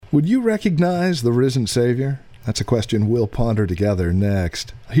Would you recognize the risen Savior? That's a question we'll ponder together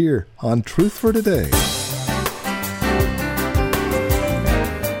next, here on Truth for Today.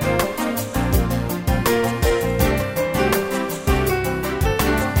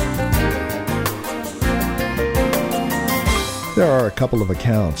 There are a couple of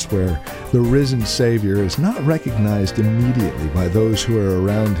accounts where the risen Savior is not recognized immediately by those who are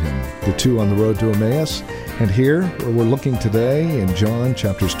around him. The two on the road to Emmaus, and here, where we're looking today in John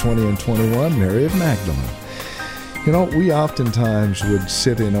chapters 20 and 21, Mary of Magdalene. You know, we oftentimes would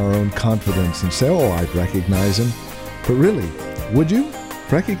sit in our own confidence and say, oh, I'd recognize him. But really, would you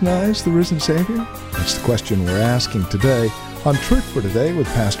recognize the risen Savior? That's the question we're asking today on Truth for Today with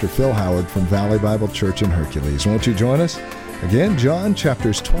Pastor Phil Howard from Valley Bible Church in Hercules. Won't you join us? Again, John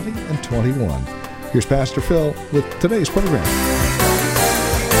chapters 20 and 21. Here's Pastor Phil with today's program.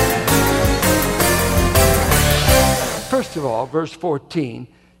 First of all, verse 14,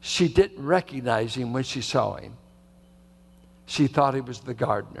 she didn't recognize him when she saw him. She thought he was the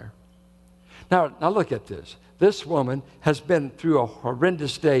gardener. Now look at this. This woman has been through a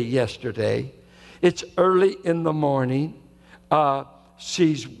horrendous day yesterday. It's early in the morning.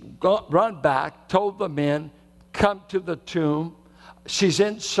 She's run back, told the men, come to the tomb. She's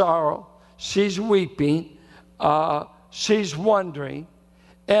in sorrow. She's weeping. She's wondering.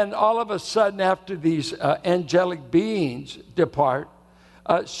 And all of a sudden, after these angelic beings depart,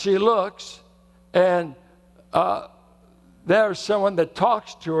 she looks, and there's someone that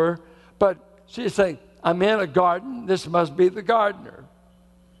talks to her, but she's saying, I'm in a garden. This must be the gardener.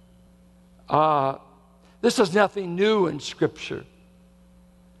 This is nothing new in Scripture.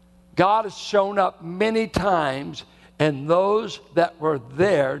 God has shown up many times, and those that were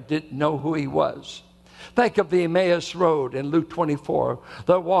there didn't know who he was. Think of the Emmaus Road in Luke 24.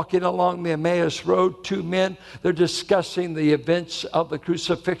 They're walking along the Emmaus Road, two men. They're discussing the events of the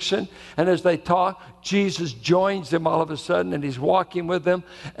crucifixion. And as they talk, Jesus joins them all of a sudden, and he's walking with them.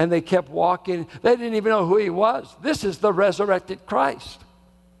 And they kept walking. They didn't even know who he was. This is the resurrected Christ.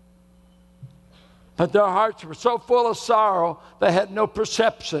 But their hearts were so full of sorrow, they had no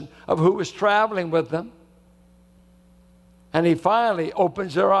perception of who was traveling with them. And he finally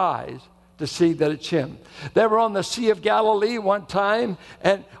opens their eyes to see that it's him. They were on the Sea of Galilee one time,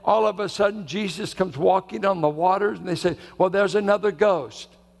 and all of a sudden Jesus comes walking on the waters, and they say, well, there's another ghost.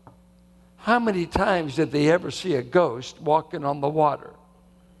 How many times did they ever see a ghost walking on the water?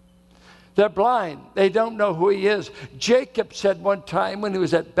 They're blind. They don't know who he is. Jacob said one time when he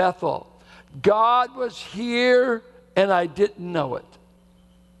was at Bethel, God was here and I didn't know it.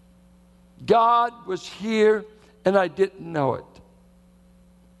 God was here and I didn't know it.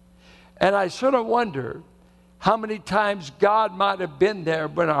 And I sort of wonder how many times God might have been there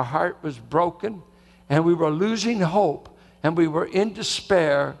when our heart was broken and we were losing hope and we were in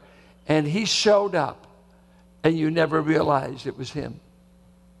despair, and he showed up and you never realized it was him.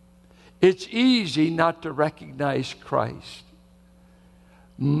 It's easy not to recognize Christ.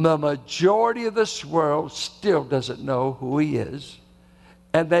 The majority of this world still doesn't know who he is,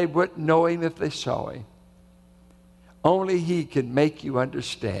 and they wouldn't know him if they saw him. Only he can make you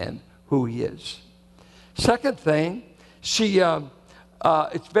understand who he is. Second thing,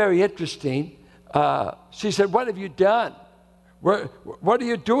 it's very interesting. She said, what have you done? What are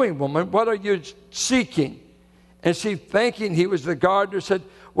you doing, woman? What are you seeking? And she, thinking he was the gardener, said,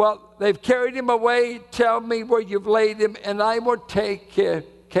 well, they've carried him away. Tell me where you've laid him, and I will take care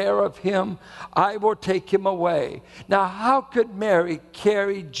of him. I will take him away. Now, how could Mary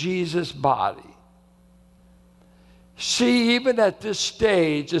carry Jesus' body? She, even at this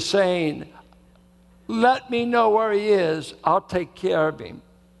stage, is saying, let me know where he is. I'll take care of him.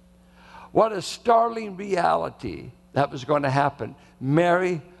 What a startling reality that was going to happen.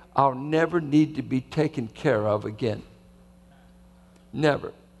 Mary, I'll never need to be taken care of again.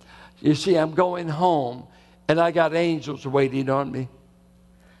 Never. You see, I'm going home, and I got angels waiting on me.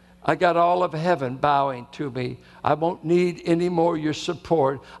 I got all of heaven bowing to me. I won't need any more your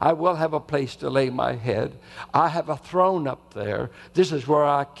support. I will have a place to lay my head. I have a throne up there. This is where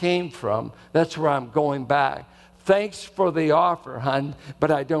I came from. That's where I'm going back. Thanks for the offer, hon, but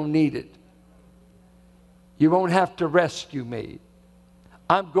I don't need it. You won't have to rescue me.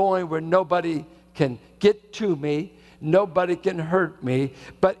 I'm going where nobody can get to me. Nobody can hurt me.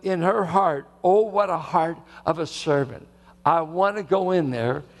 But in her heart, oh, what a heart of a servant. I want to go in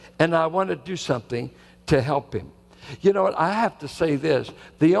there, and I want to do something to help him. You know what? I have to say this.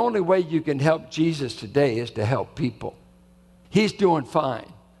 The only way you can help Jesus today is to help people. He's doing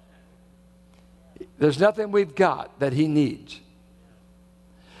fine. There's nothing we've got that he needs.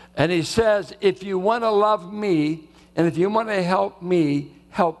 And he says, if you want to love me, and if you want to help me,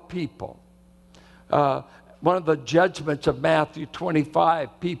 help people. One of the judgments of Matthew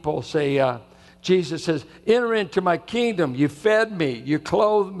 25, people say, Jesus says, enter into my kingdom. You fed me, you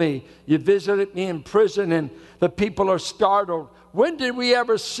clothed me, you visited me in prison, and the people are startled. When did we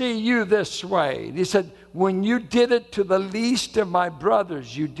ever see you this way? And he said, when you did it to the least of my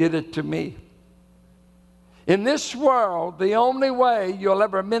brothers, you did it to me. In this world, the only way you'll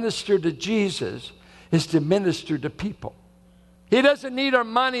ever minister to Jesus is to minister to people. He doesn't need our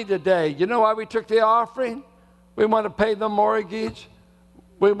money today. You know why we took the offering? We want to pay the mortgage.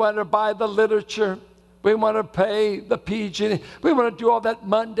 We want to buy the literature. We want to pay the PG. We want to do all that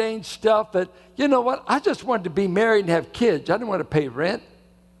mundane stuff that, you know what? I just wanted to be married and have kids. I didn't want to pay rent.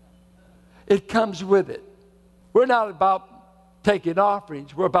 It comes with it. We're not about taking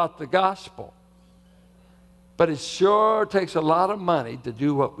offerings. We're about the gospel. But it sure takes a lot of money to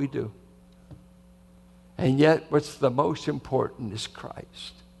do what we do. And yet, what's the most important is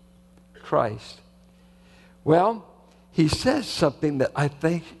Christ. Christ. Well, he says something that I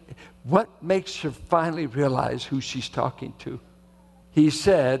think, what makes her finally realize who she's talking to? He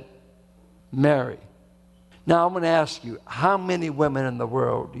said, Mary. Now, I'm going to ask you, how many women in the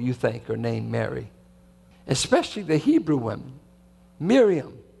world do you think are named Mary? Especially the Hebrew women.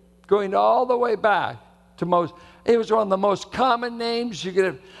 Miriam, going all the way back to most, it was one of the most common names you could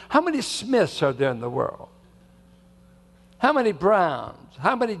have. How many Smiths are there in the world? How many Browns?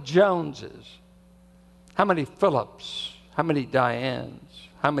 How many Joneses? How many Phillips? How many Dianes?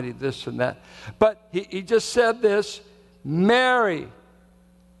 How many this and that? But he just said this, Mary.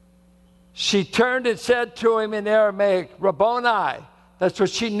 She turned and said to him in Aramaic, Rabboni. That's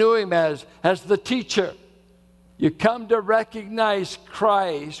what she knew him as the teacher. You come to recognize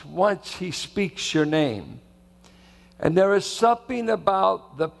Christ once he speaks your name. And there is something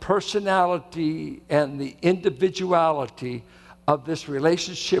about the personality and the individuality of this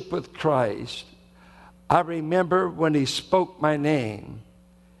relationship with Christ. I remember when he spoke my name,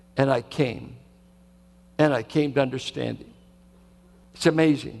 and I came to understand him. It's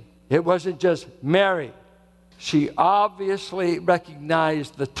amazing. It wasn't just Mary. She obviously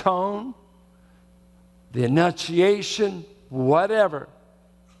recognized the tone, the enunciation, whatever.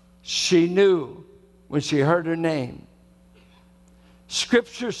 She knew when she heard her name.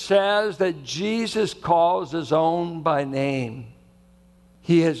 Scripture says that Jesus calls his own by name.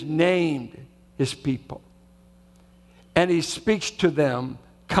 He has named his people. And he speaks to them,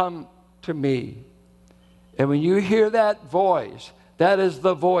 come to me. And when you hear that voice, that is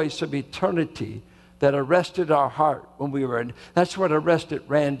the voice of eternity that arrested our heart when we were in. That's what arrested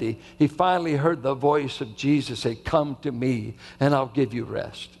Randy. He finally heard the voice of Jesus say, come to me and I'll give you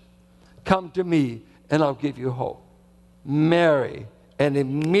rest. Come to me and I'll give you hope. Mary. And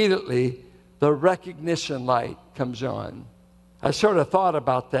immediately the recognition light comes on. I sort of thought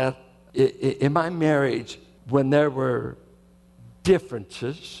about that in my marriage when there were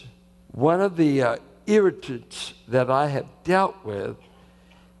differences. One of the irritants that I have dealt with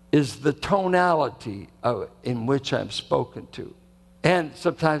is the tonality in which I'm spoken to. And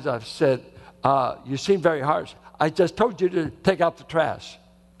sometimes I've said, you seem very harsh. I just told you to take out the trash.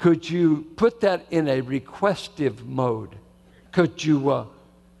 Could you put that in a requestive mode? Could you,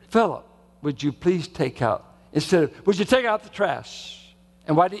 Philip, would you please take out, instead of, would you take out the trash?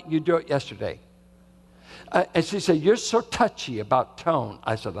 And why didn't you do it yesterday? And she said, you're so touchy about tone.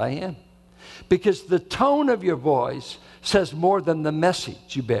 I said, I am. Because the tone of your voice says more than the message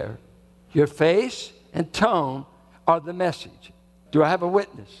you bear. Your face and tone are the message. Do I have a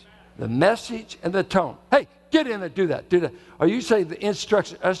witness? The message and the tone. Hey, get in there, do that, do that. Or you say the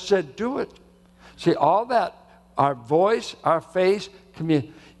instruction. I said, do it. See, all that, our voice, our face,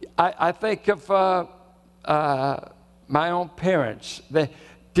 I think of my own parents.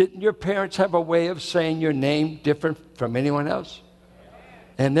 Didn't your parents have a way of saying your name different from anyone else?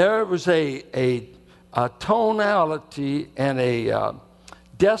 And there was a tonality and a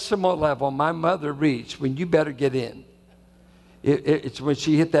decimal level my mother reached when you better get in. It's when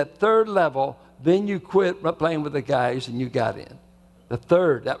she hit that third level, then you quit playing with the guys and you got in. The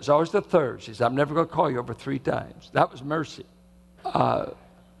third, that was always the third. She said, I'm never going to call you over 3 times. That was mercy.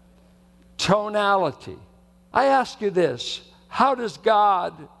 Tonality. I ask you this, how does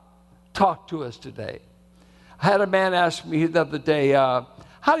God talk to us today? I had a man ask me the other day,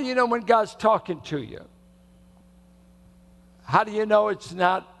 how do you know when God's talking to you? How do you know it's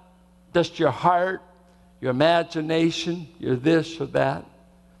not just your heart, your imagination, your this or that?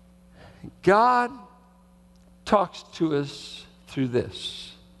 God talks to us through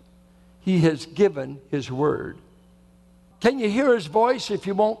this. He has given his word. Can you hear his voice if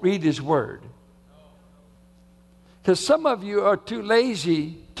you won't read his word? Because some of you are too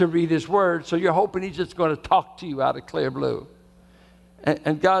lazy to read his word, so you're hoping he's just going to talk to you out of clear blue.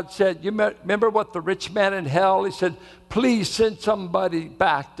 And God said, you remember what the rich man in hell, he said, please send somebody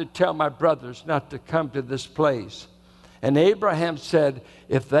back to tell my brothers not to come to this place. And Abraham said,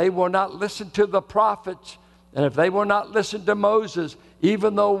 if they will not listen to the prophets, and if they will not listen to Moses,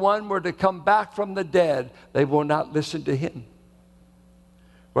 even though one were to come back from the dead, they will not listen to him.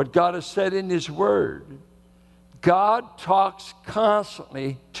 What God has said in his word, God talks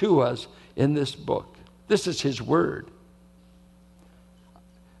constantly to us in this book. This is his word.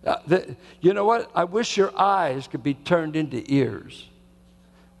 You know what? I wish your eyes could be turned into ears.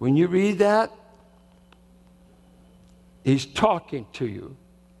 When you read that, he's talking to you.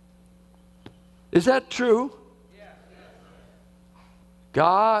 Is that true? Yes.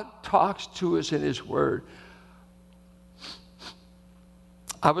 God talks to us in his word.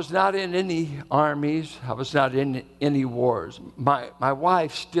 I was not in any armies. I was not in any wars. My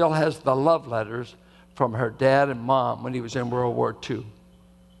wife still has the love letters from her dad and mom when he was in World War II.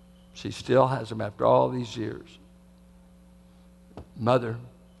 She still has them after all these years. Mother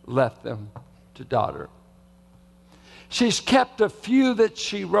left them to daughter. She's kept a few that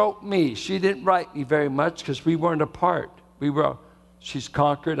she wrote me. She didn't write me very much because we weren't apart. She's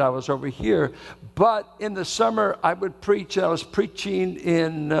Concord, I was over here. But in the summer, I would preach. I was preaching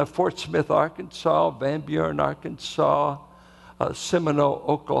in Fort Smith, Arkansas, Van Buren, Arkansas, Seminole,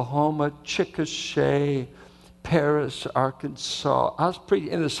 Oklahoma, Chickasha, Paris, Arkansas. I was preaching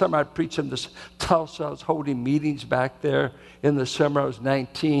in the summer. I preached in this Tulsa. I was holding meetings back there. In the summer, I was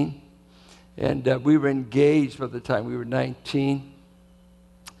 19, and we were engaged by the time we were 19.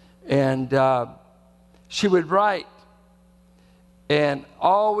 And she would write, and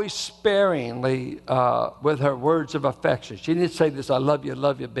always sparingly with her words of affection. She didn't say this, I love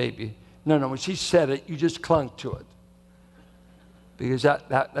you, baby. No, when she said it, you just clung to it, because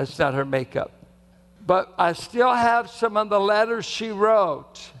that's not her makeup. But I still have some of the letters she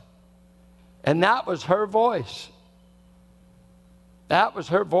wrote, and that was her voice. That was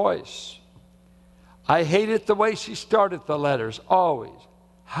her voice. I hated the way she started the letters, always.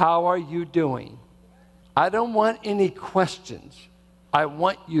 How are you doing? I don't want any questions. I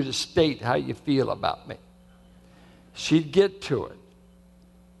want you to state how you feel about me. She'd get to it.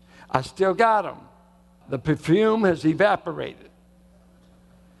 I still got them. The perfume has evaporated,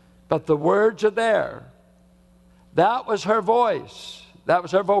 but the words are there. That was her voice. That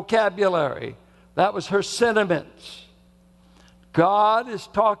was her vocabulary. That was her sentiments. God is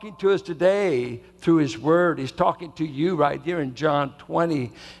talking to us today through his word. He's talking to you right here in John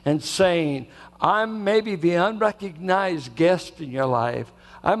 20 and saying, I'm maybe the unrecognized guest in your life.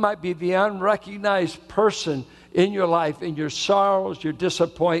 I might be the unrecognized person in your life, in your sorrows, your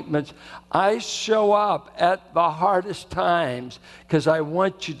disappointments. I show up at the hardest times because I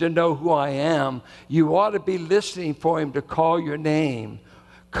want you to know who I am. You ought to be listening for him to call your name.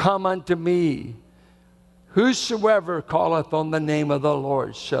 Come unto me. Whosoever calleth on the name of the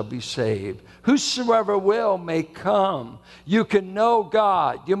Lord shall be saved. Whosoever will may come. You can know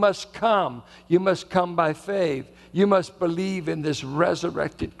God. You must come. You must come by faith. You must believe in this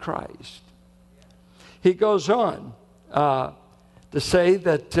resurrected Christ. He goes on to say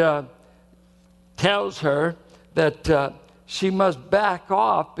that, tells her that she must back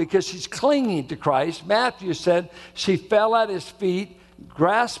off because she's clinging to Christ. Matthew said she fell at his feet,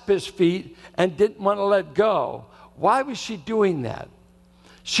 grasped his feet, and didn't want to let go. Why was she doing that?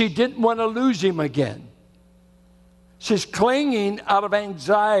 She didn't want to lose him again. She's clinging out of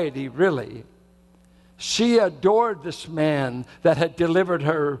anxiety, really. She adored this man that had delivered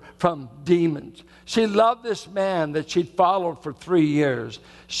her from demons. She loved this man that she'd followed for 3 years.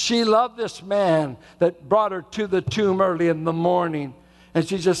 She loved this man that brought her to the tomb early in the morning. And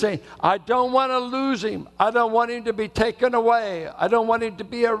she's just saying, I don't want to lose him. I don't want him to be taken away. I don't want him to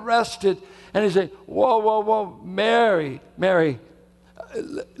be arrested. And he's saying, whoa, Mary,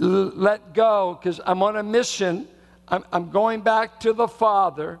 let go, because I'm on a mission. I'm going back to the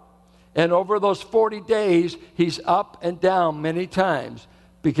Father. And over those 40 days, he's up and down many times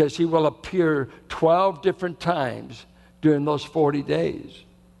because he will appear 12 different times during those 40 days.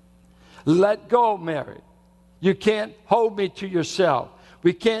 Let go, Mary. You can't hold me to yourself.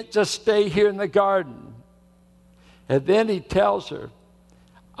 We can't just stay here in the garden. And then he tells her,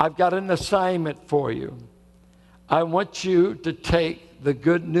 I've got an assignment for you. I want you to take the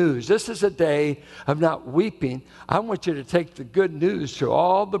good news. This is a day of not weeping. I want you to take the good news to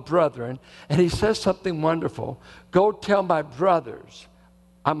all the brethren. And he says something wonderful. Go tell my brothers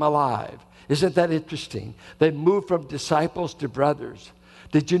I'm alive. Isn't that interesting? They moved from disciples to brothers.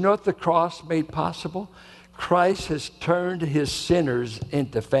 Did you know what the cross made possible? Christ has turned his sinners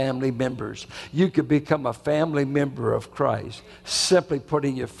into family members. You could become a family member of Christ simply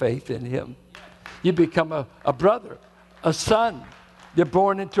putting your faith in him. You become a brother, a son. You're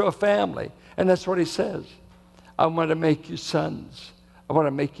born into a family. And that's what he says. I want to make you sons. I want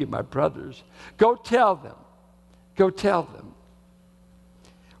to make you my brothers. Go tell them. Go tell them.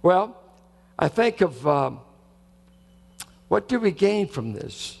 Well, I think of what do we gain from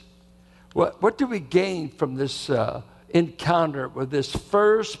this? What do we gain from this encounter with this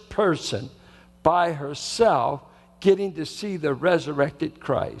first person by herself getting to see the resurrected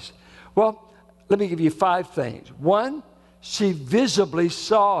Christ? Well, let me give you 5 things. 1, she visibly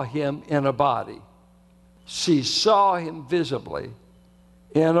saw him in a body. She saw him visibly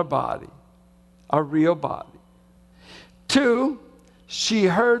in a body, a real body. 2, she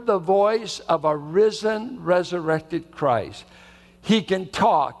heard the voice of a risen, resurrected Christ. He can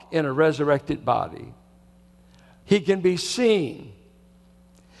talk in a resurrected body. He can be seen.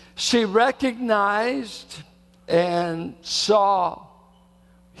 She recognized and saw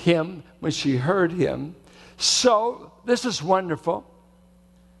him when she heard him. So, this is wonderful.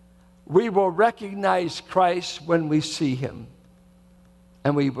 We will recognize Christ when we see him.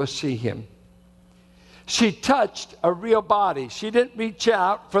 And we will see him. She touched a real body. She didn't reach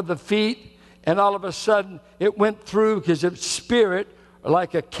out for the feet, and all of a sudden it went through because of spirit,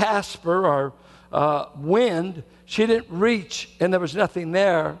 like a Casper or wind. She didn't reach, and there was nothing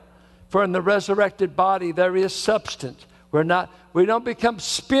there. For in the resurrected body there is substance. We don't become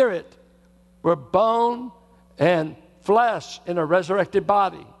spirit. We're bone and flesh in a resurrected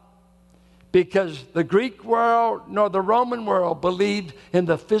body. Because the Greek world nor the Roman world believed in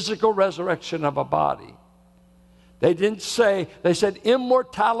the physical resurrection of a body. They didn't say, they said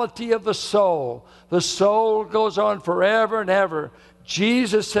immortality of the soul. The soul goes on forever and ever.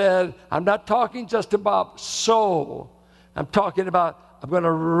 Jesus said, I'm not talking just about soul. I'm talking about, I'm going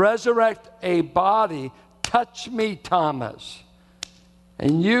to resurrect a body. Touch me, Thomas.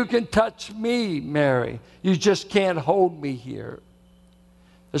 And you can touch me, Mary. You just can't hold me here.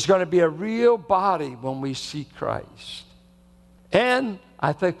 There's going to be a real body when we see Christ. And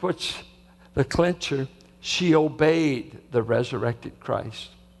I think what's the clincher, she obeyed the resurrected Christ.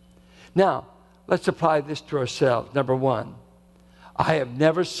 Now, let's apply this to ourselves. Number 1, I have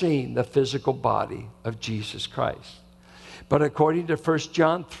never seen the physical body of Jesus Christ. But according to 1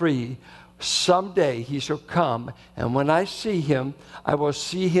 John 3, someday he shall come, and when I see him, I will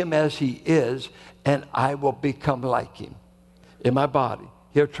see him as he is, and I will become like him in my body.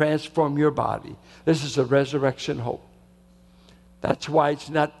 He'll transform your body. This is a resurrection hope. That's why it's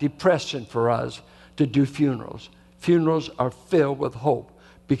not depression for us to do funerals. Funerals are filled with hope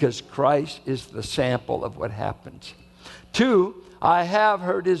because Christ is the sample of what happens. 2, I have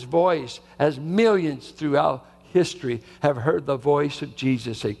heard his voice, as millions throughout history have heard the voice of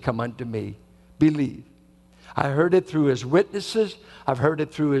Jesus say, come unto me, believe. I heard it through his witnesses. I've heard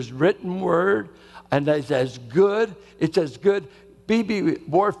it through his written word, and it's as good. It's as good. B.B.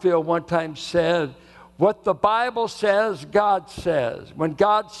 Warfield one time said, what the Bible says, God says. When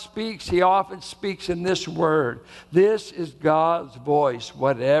God speaks, he often speaks in this word. This is God's voice.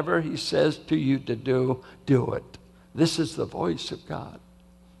 Whatever he says to you to do, do it. This is the voice of God.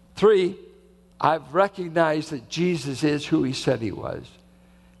 3, I've recognized that Jesus is who he said he was.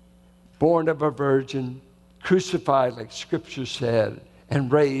 Born of a virgin, crucified like Scripture said,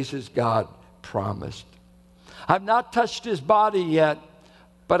 and raised as God promised. I've not touched his body yet,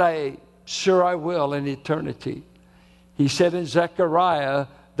 but I will in eternity. He said in Zechariah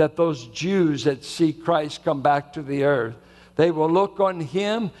that those Jews that see Christ come back to the earth, they will look on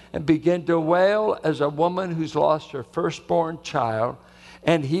him and begin to wail as a woman who's lost her firstborn child,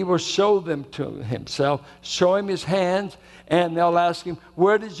 and he will show them to himself, show him his hands, and they'll ask him,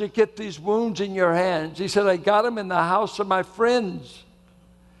 where did you get these wounds in your hands? He said, I got them in the house of my friends.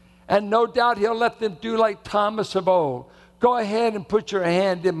 And no doubt he'll let them do like Thomas of old. Go ahead and put your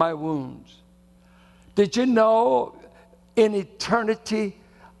hand in my wounds. Did you know in eternity,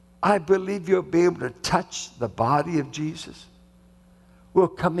 I believe you'll be able to touch the body of Jesus? We'll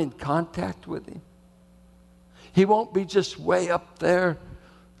come in contact with him. He won't be just way up there,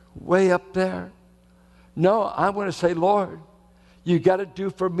 way up there. No, I want to say, Lord, you got to do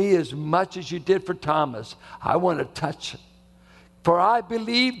for me as much as you did for Thomas. I want to touch it. For I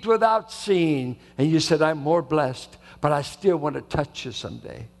believed without seeing, and you said, I'm more blessed, but I still want to touch you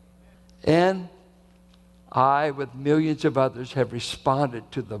someday. And I, with millions of others, have responded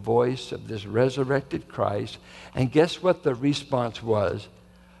to the voice of this resurrected Christ. And guess what the response was?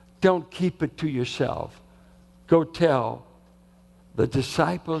 Don't keep it to yourself. Go tell the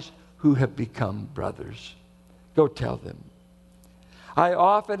disciples who have become brothers. Go tell them. I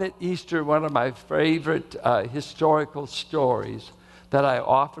often at Easter, one of my favorite historical stories that I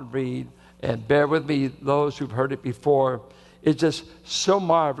often read, and bear with me, those who've heard it before, it's just so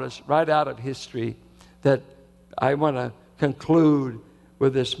marvelous, right out of history, that I want to conclude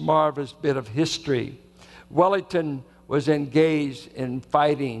with this marvelous bit of history. Wellington was engaged in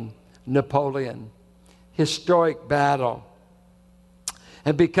fighting Napoleon, historic battle.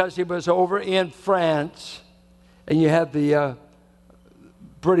 And because he was over in France, and you had the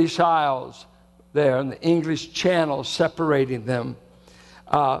British Isles there and the English Channel separating them,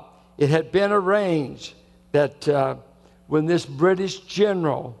 it had been arranged that when this British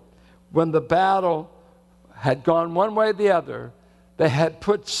general, when the battle had gone one way or the other, they had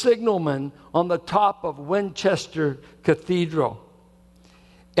put signalmen on the top of Winchester Cathedral.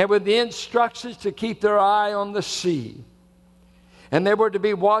 And with the instructions to keep their eye on the sea. And they were to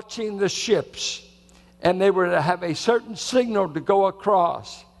be watching the ships. And they were to have a certain signal to go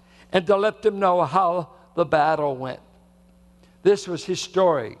across and to let them know how the battle went. This was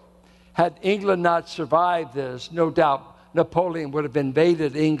historic. Had England not survived this, no doubt Napoleon would have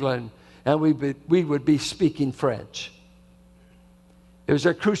invaded England and we would be speaking French. It was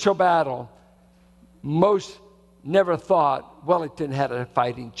a crucial battle. Most never thought Wellington had a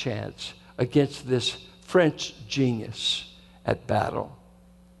fighting chance against this French genius at battle.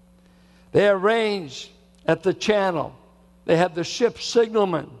 They arranged at the Channel. They had the ship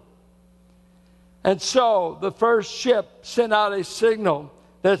signalman. And so the first ship sent out a signal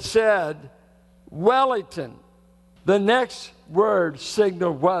that said, Wellington. The next word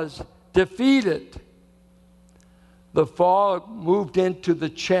signal was defeated. The fog moved into the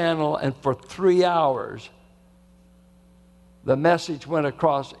Channel, and for 3 hours, the message went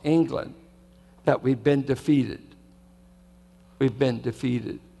across England that we've been defeated. We've been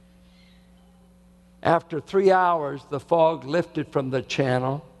defeated. After 3 hours, the fog lifted from the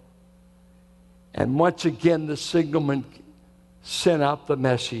Channel, and once again the signalman sent out the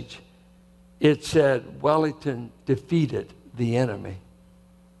message. It said, Wellington defeated the enemy.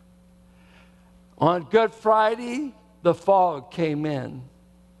 On Good Friday, the fog came in,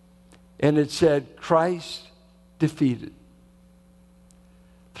 and it said, Christ defeated.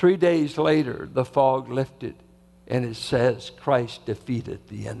 3 days later, the fog lifted, and it says, Christ defeated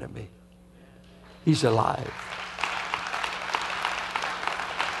the enemy. He's alive.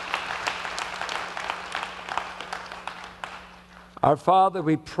 Our Father,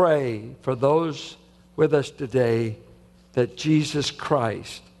 we pray for those with us today that Jesus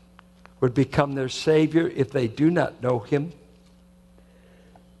Christ would become their Savior if they do not know Him.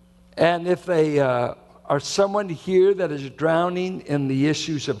 And if they are someone here that is drowning in the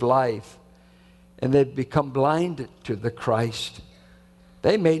issues of life and they've become blinded to the Christ.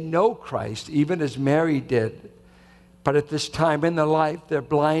 They may know Christ, even as Mary did, but at this time in their life, they're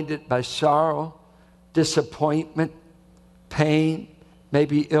blinded by sorrow, disappointment, pain,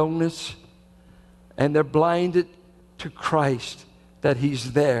 maybe illness, and they're blinded to Christ, that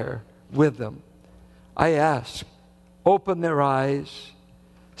He's there with them. I ask, open their eyes,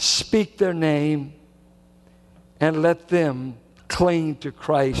 speak their name, and let them cling to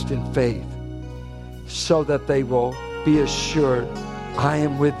Christ in faith so that they will be assured, I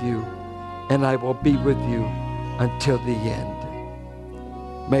am with you and I will be with you until the end.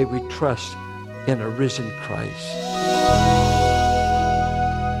 May we trust in a risen Christ.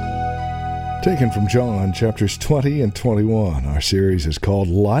 Taken from John chapters 20 and 21, our series is called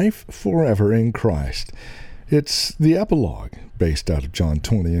Life Forever in Christ. It's the epilogue based out of John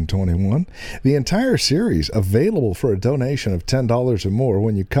 20 and 21. The entire series available for a donation of $10 or more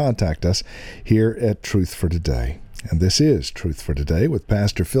when you contact us here at Truth for Today. And this is Truth for Today with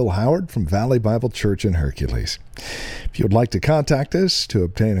Pastor Phil Howard from Valley Bible Church in Hercules. If you would like to contact us to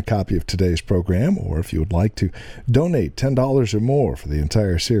obtain a copy of today's program, or if you would like to donate $10 or more for the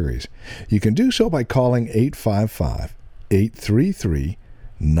entire series, you can do so by calling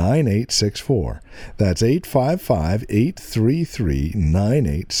 855-833-9864. That's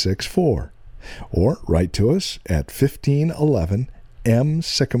 855-833-9864. Or write to us at 1511 M.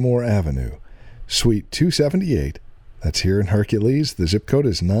 Sycamore Avenue, Suite 278. That's here in Hercules. The zip code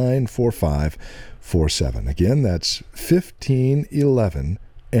is 94547. Again, that's 1511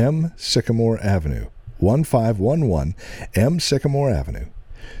 M. Sycamore Avenue, 1511 M. Sycamore Avenue,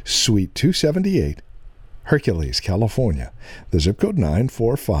 Suite 278, Hercules, California. The zip code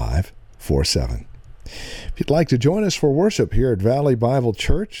 94547. If you'd like to join us for worship here at Valley Bible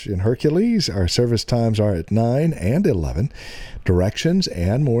Church in Hercules, our service times are at 9 and 11. Directions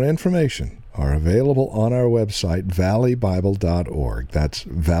and more information are available on our website, valleybible.org. That's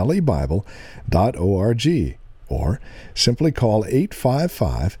valleybible.org. or simply call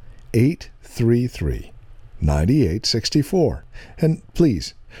 855-833-9864. And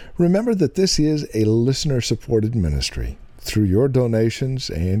please, remember that this is a listener-supported ministry. Through your donations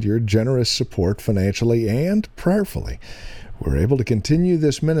and your generous support financially and prayerfully, we're able to continue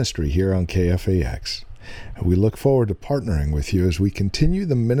this ministry here on KFAX. We look forward to partnering with you as we continue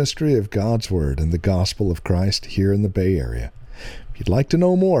the ministry of God's Word and the gospel of Christ here in the Bay Area. If you'd like to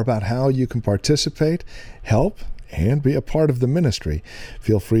know more about how you can participate, help, and be a part of the ministry,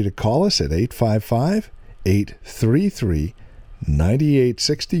 feel free to call us at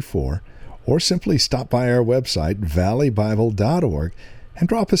 855-833-9864 or simply stop by our website, valleybible.org, and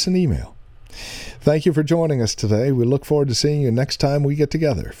drop us an email. Thank you for joining us today. We look forward to seeing you next time we get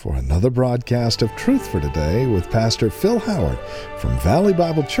together for another broadcast of Truth for Today with Pastor Phil Howard from Valley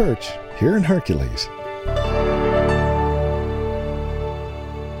Bible Church here in Hercules.